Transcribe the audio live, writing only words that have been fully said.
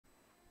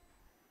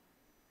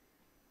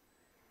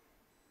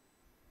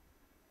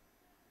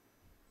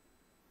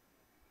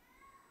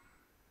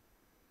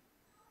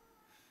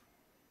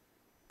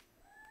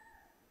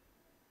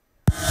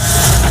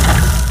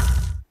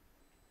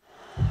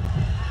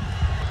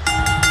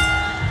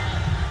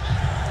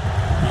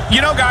You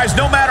know, guys,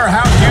 no matter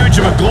how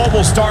huge of a global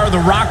star The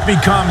Rock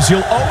becomes,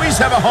 he'll always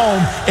have a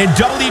home in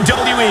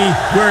WWE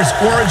where his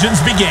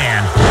origins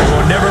began. There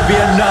will never be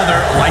another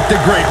like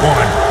the Great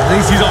One. At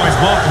least he's always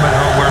welcome at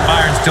home where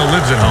Byron still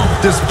lives at home.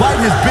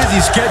 Despite his busy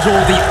schedule,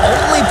 the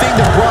only thing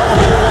the Brawler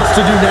wants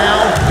to do now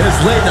is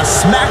lay the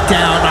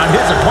smackdown on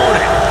his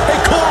opponent. Hey,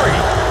 Corey,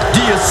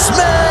 do you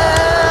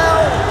smell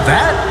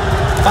that?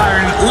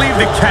 Byron, leave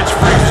the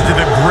catchphrases to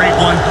the Great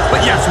One.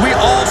 But yes, we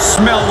all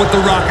smell what The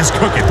Rock is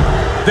cooking.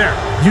 There,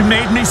 you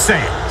made me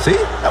say it. See?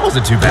 That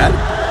wasn't too bad.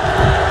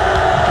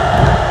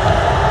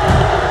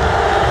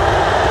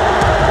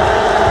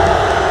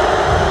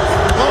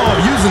 Oh,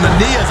 using the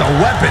knee as a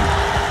weapon.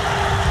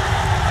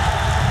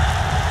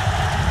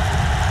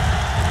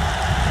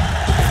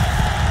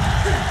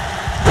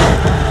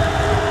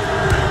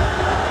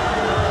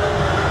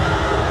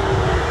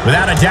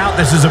 Without a doubt,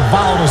 this is a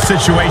volatile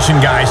situation,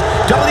 guys.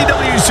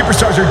 WWE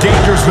superstars are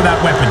dangerous without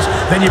weapons.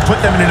 Then you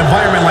put them in an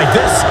environment like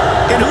this,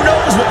 and who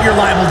knows what you're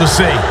liable to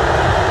see.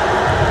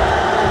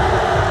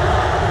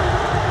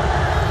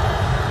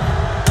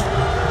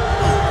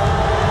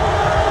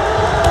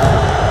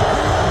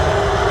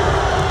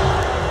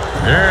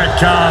 There it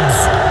comes.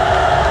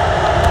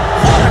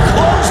 What a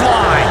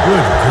clothesline!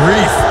 Good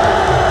grief.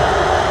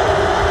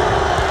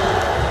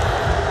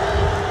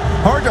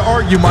 Hard to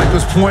argue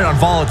Michael's point on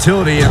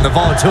volatility and the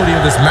volatility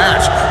of this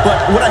match,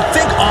 but what I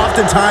think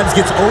oftentimes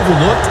gets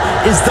overlooked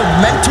is the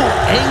mental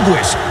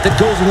anguish that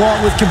goes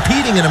along with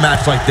competing in a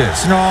match like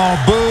this. Oh,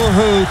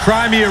 boo-hoo.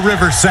 Cry me a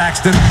river,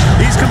 Saxton.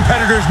 These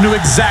competitors knew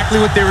exactly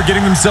what they were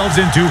getting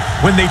themselves into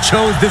when they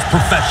chose this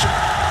profession.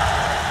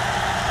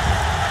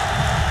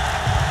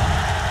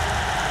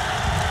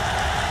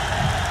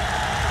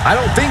 I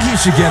don't think he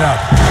should get up.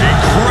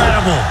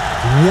 Incredible.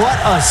 What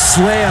a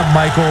slam,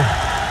 Michael.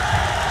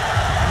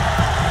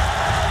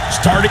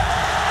 Starting.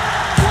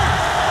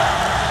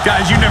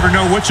 Guys, you never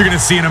know what you're going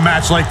to see in a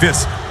match like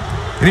this.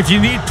 And if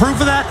you need proof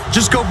of that,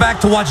 just go back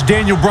to watch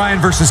Daniel Bryan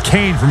versus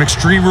Kane from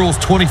Extreme Rules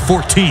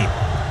 2014.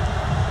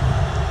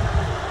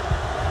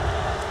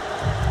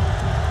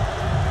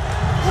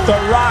 The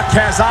Rock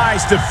has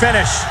eyes to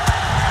finish.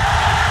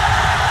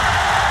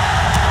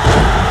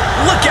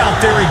 Look out,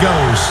 there he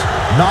goes.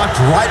 Knocked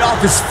right off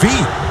his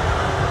feet.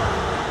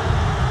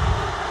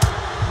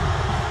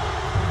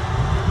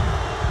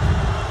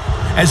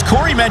 As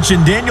Corey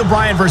mentioned, Daniel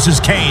Bryan versus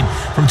Kane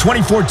from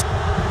 2014.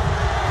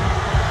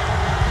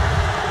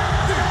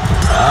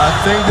 I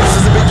think this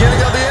is the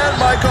beginning of the end,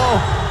 Michael.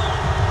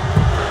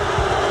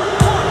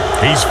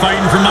 He's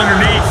fighting from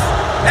underneath.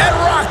 And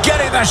Rock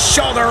getting the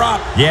shoulder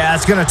up. Yeah,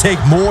 it's going to take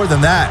more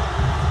than that.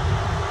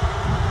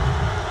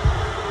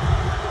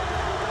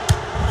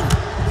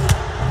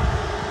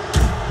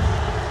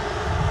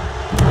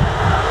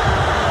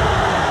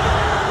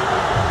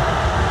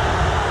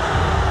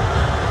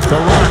 The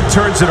Rock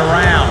turns it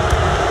around.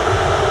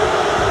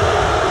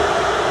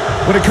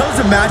 When it comes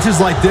to matches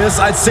like this,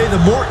 I'd say the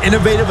more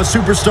innovative a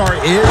superstar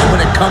is when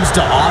it comes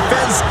to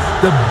offense,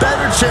 the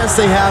better chance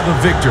they have of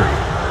victory.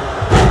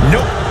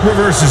 Nope,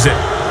 reverses it.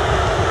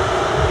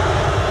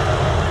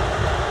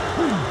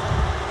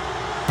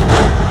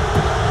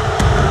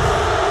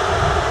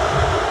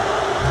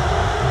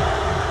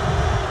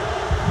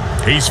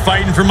 He's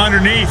fighting from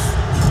underneath.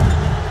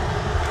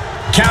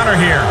 Counter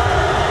here.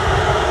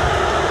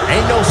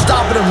 Ain't no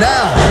stopping him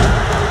now.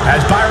 As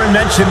Byron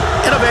mentioned,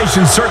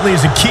 innovation certainly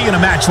is a key in a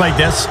match like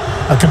this.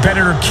 A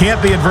competitor can't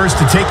be adverse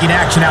to taking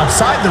action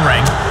outside the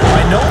ring.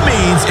 By no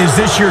means is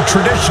this your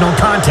traditional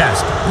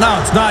contest. No,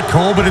 it's not,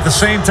 Cole, but at the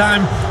same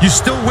time, you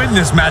still win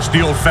this match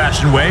the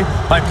old-fashioned way,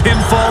 by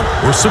pinfall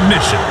or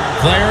submission.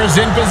 Flair is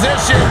in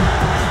position.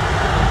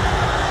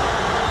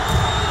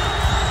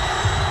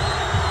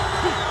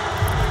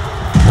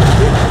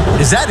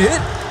 Is that it?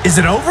 Is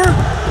it over?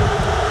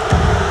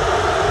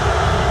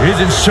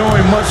 Isn't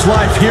showing much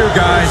life here,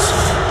 guys.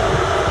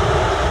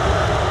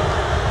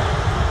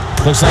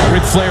 Looks like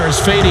Ric Flair is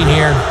fading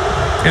here.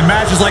 In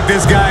matches like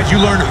this, guys, you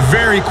learn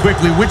very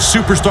quickly which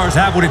superstars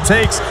have what it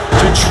takes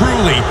to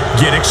truly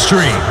get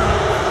extreme.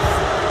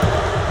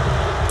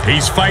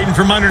 He's fighting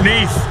from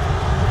underneath.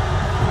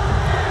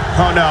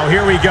 Oh, no,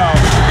 here we go.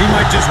 He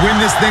might just win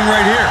this thing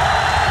right here.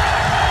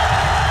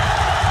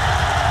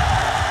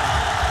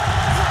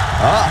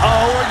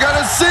 Uh-oh, we're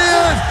gonna see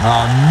it.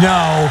 Oh,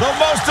 no. The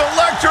most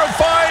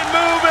electrifying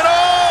move in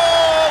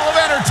all of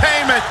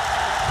entertainment.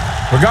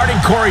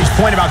 Regarding Corey's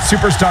point about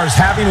superstars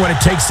having what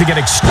it takes to get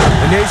extreme,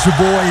 The Nature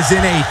Boy is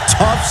in a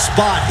tough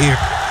spot here.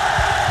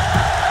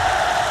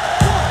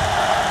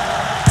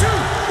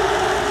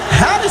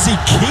 How does he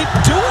keep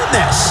doing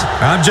this?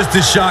 I'm just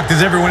as shocked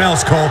as everyone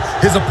else, Cole,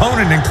 his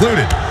opponent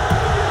included.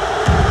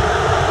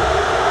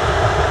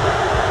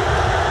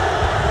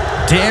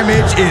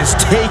 Damage is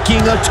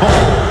taking a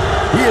toll.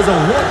 He is a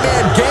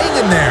one-man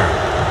gang in there.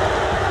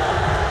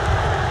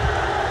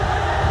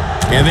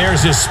 and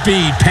there's his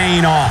speed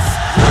paying off.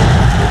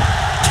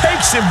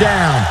 Takes him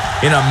down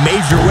in a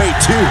major way,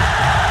 too.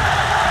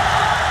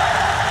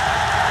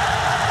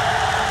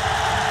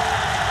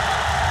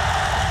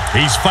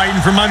 He's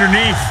fighting from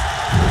underneath.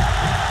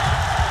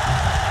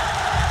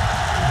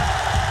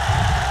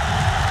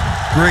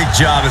 Great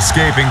job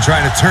escaping,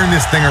 trying to turn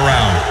this thing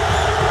around.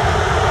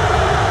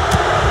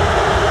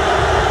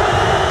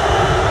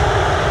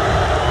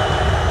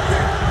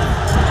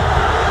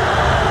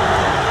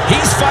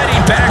 He's fighting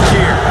back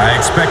here. I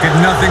expected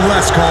nothing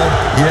less, Cole.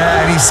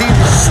 Yeah, and he seemed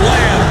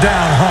Slammed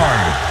down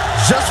hard.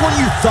 just when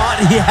you thought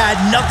he had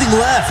nothing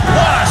left.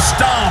 What a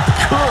stomp.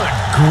 Good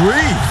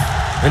grief.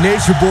 The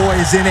Nature Boy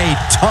is in a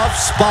tough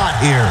spot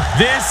here.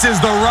 This is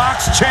The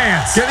Rock's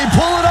chance. Can he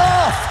pull it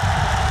off?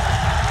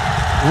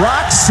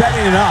 Rock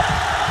setting it up.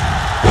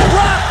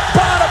 Rock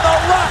bottom, the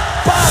rock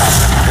bottom.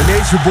 The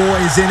Nature Boy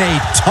is in a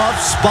tough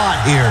spot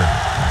here.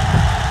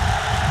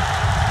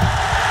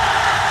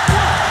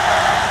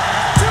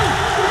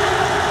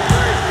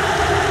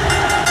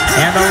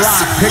 And The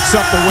Rock picks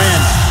up the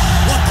win.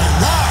 What The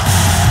Rock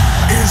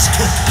is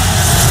cooking.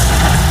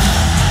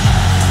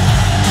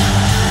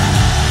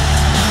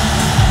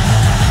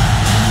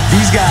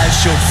 These guys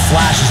showed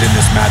flashes in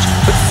this match,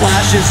 but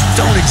flashes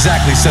don't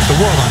exactly set the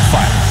world on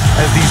fire,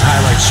 as these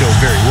highlights show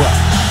very well.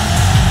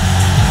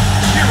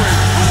 Here is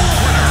your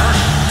winner,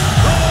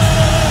 The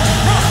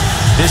Rock.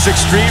 This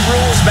Extreme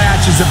Rules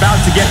match is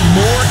about to get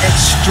more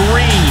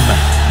extreme.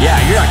 Yeah,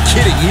 you're not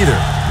kidding either.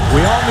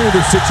 We all knew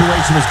the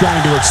situation was going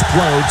to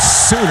explode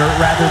sooner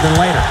rather than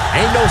later.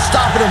 Ain't no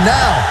stopping him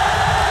now.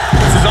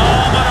 This is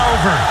all but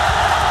over.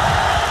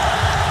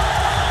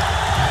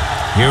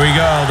 Here we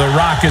go. The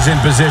Rock is in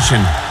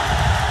position.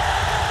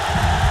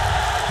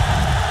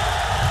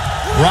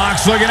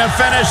 Rock's looking to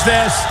finish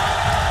this.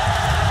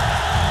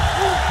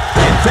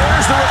 And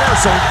there's the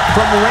reversal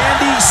from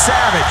Randy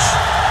Savage.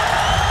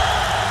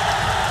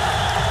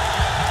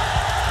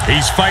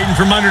 He's fighting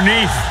from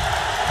underneath.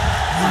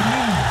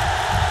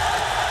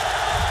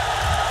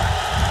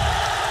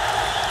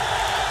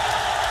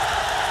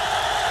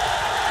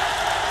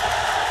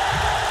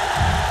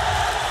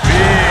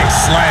 Big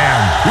slam.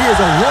 He is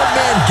a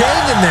one-man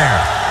gang in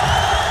there.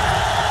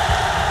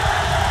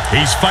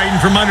 He's fighting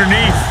from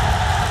underneath.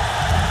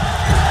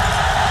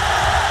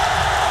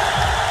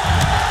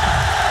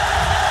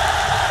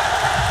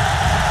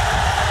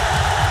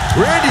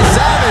 Randy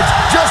Savage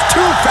just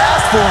too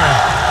fast for him.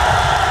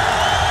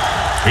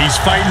 He's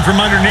fighting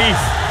from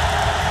underneath.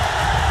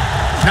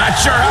 Not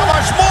sure how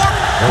much more.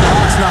 The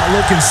Rock's not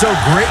looking so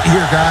great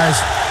here, guys.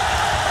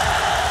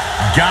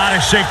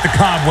 Gotta shake the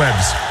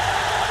cobwebs.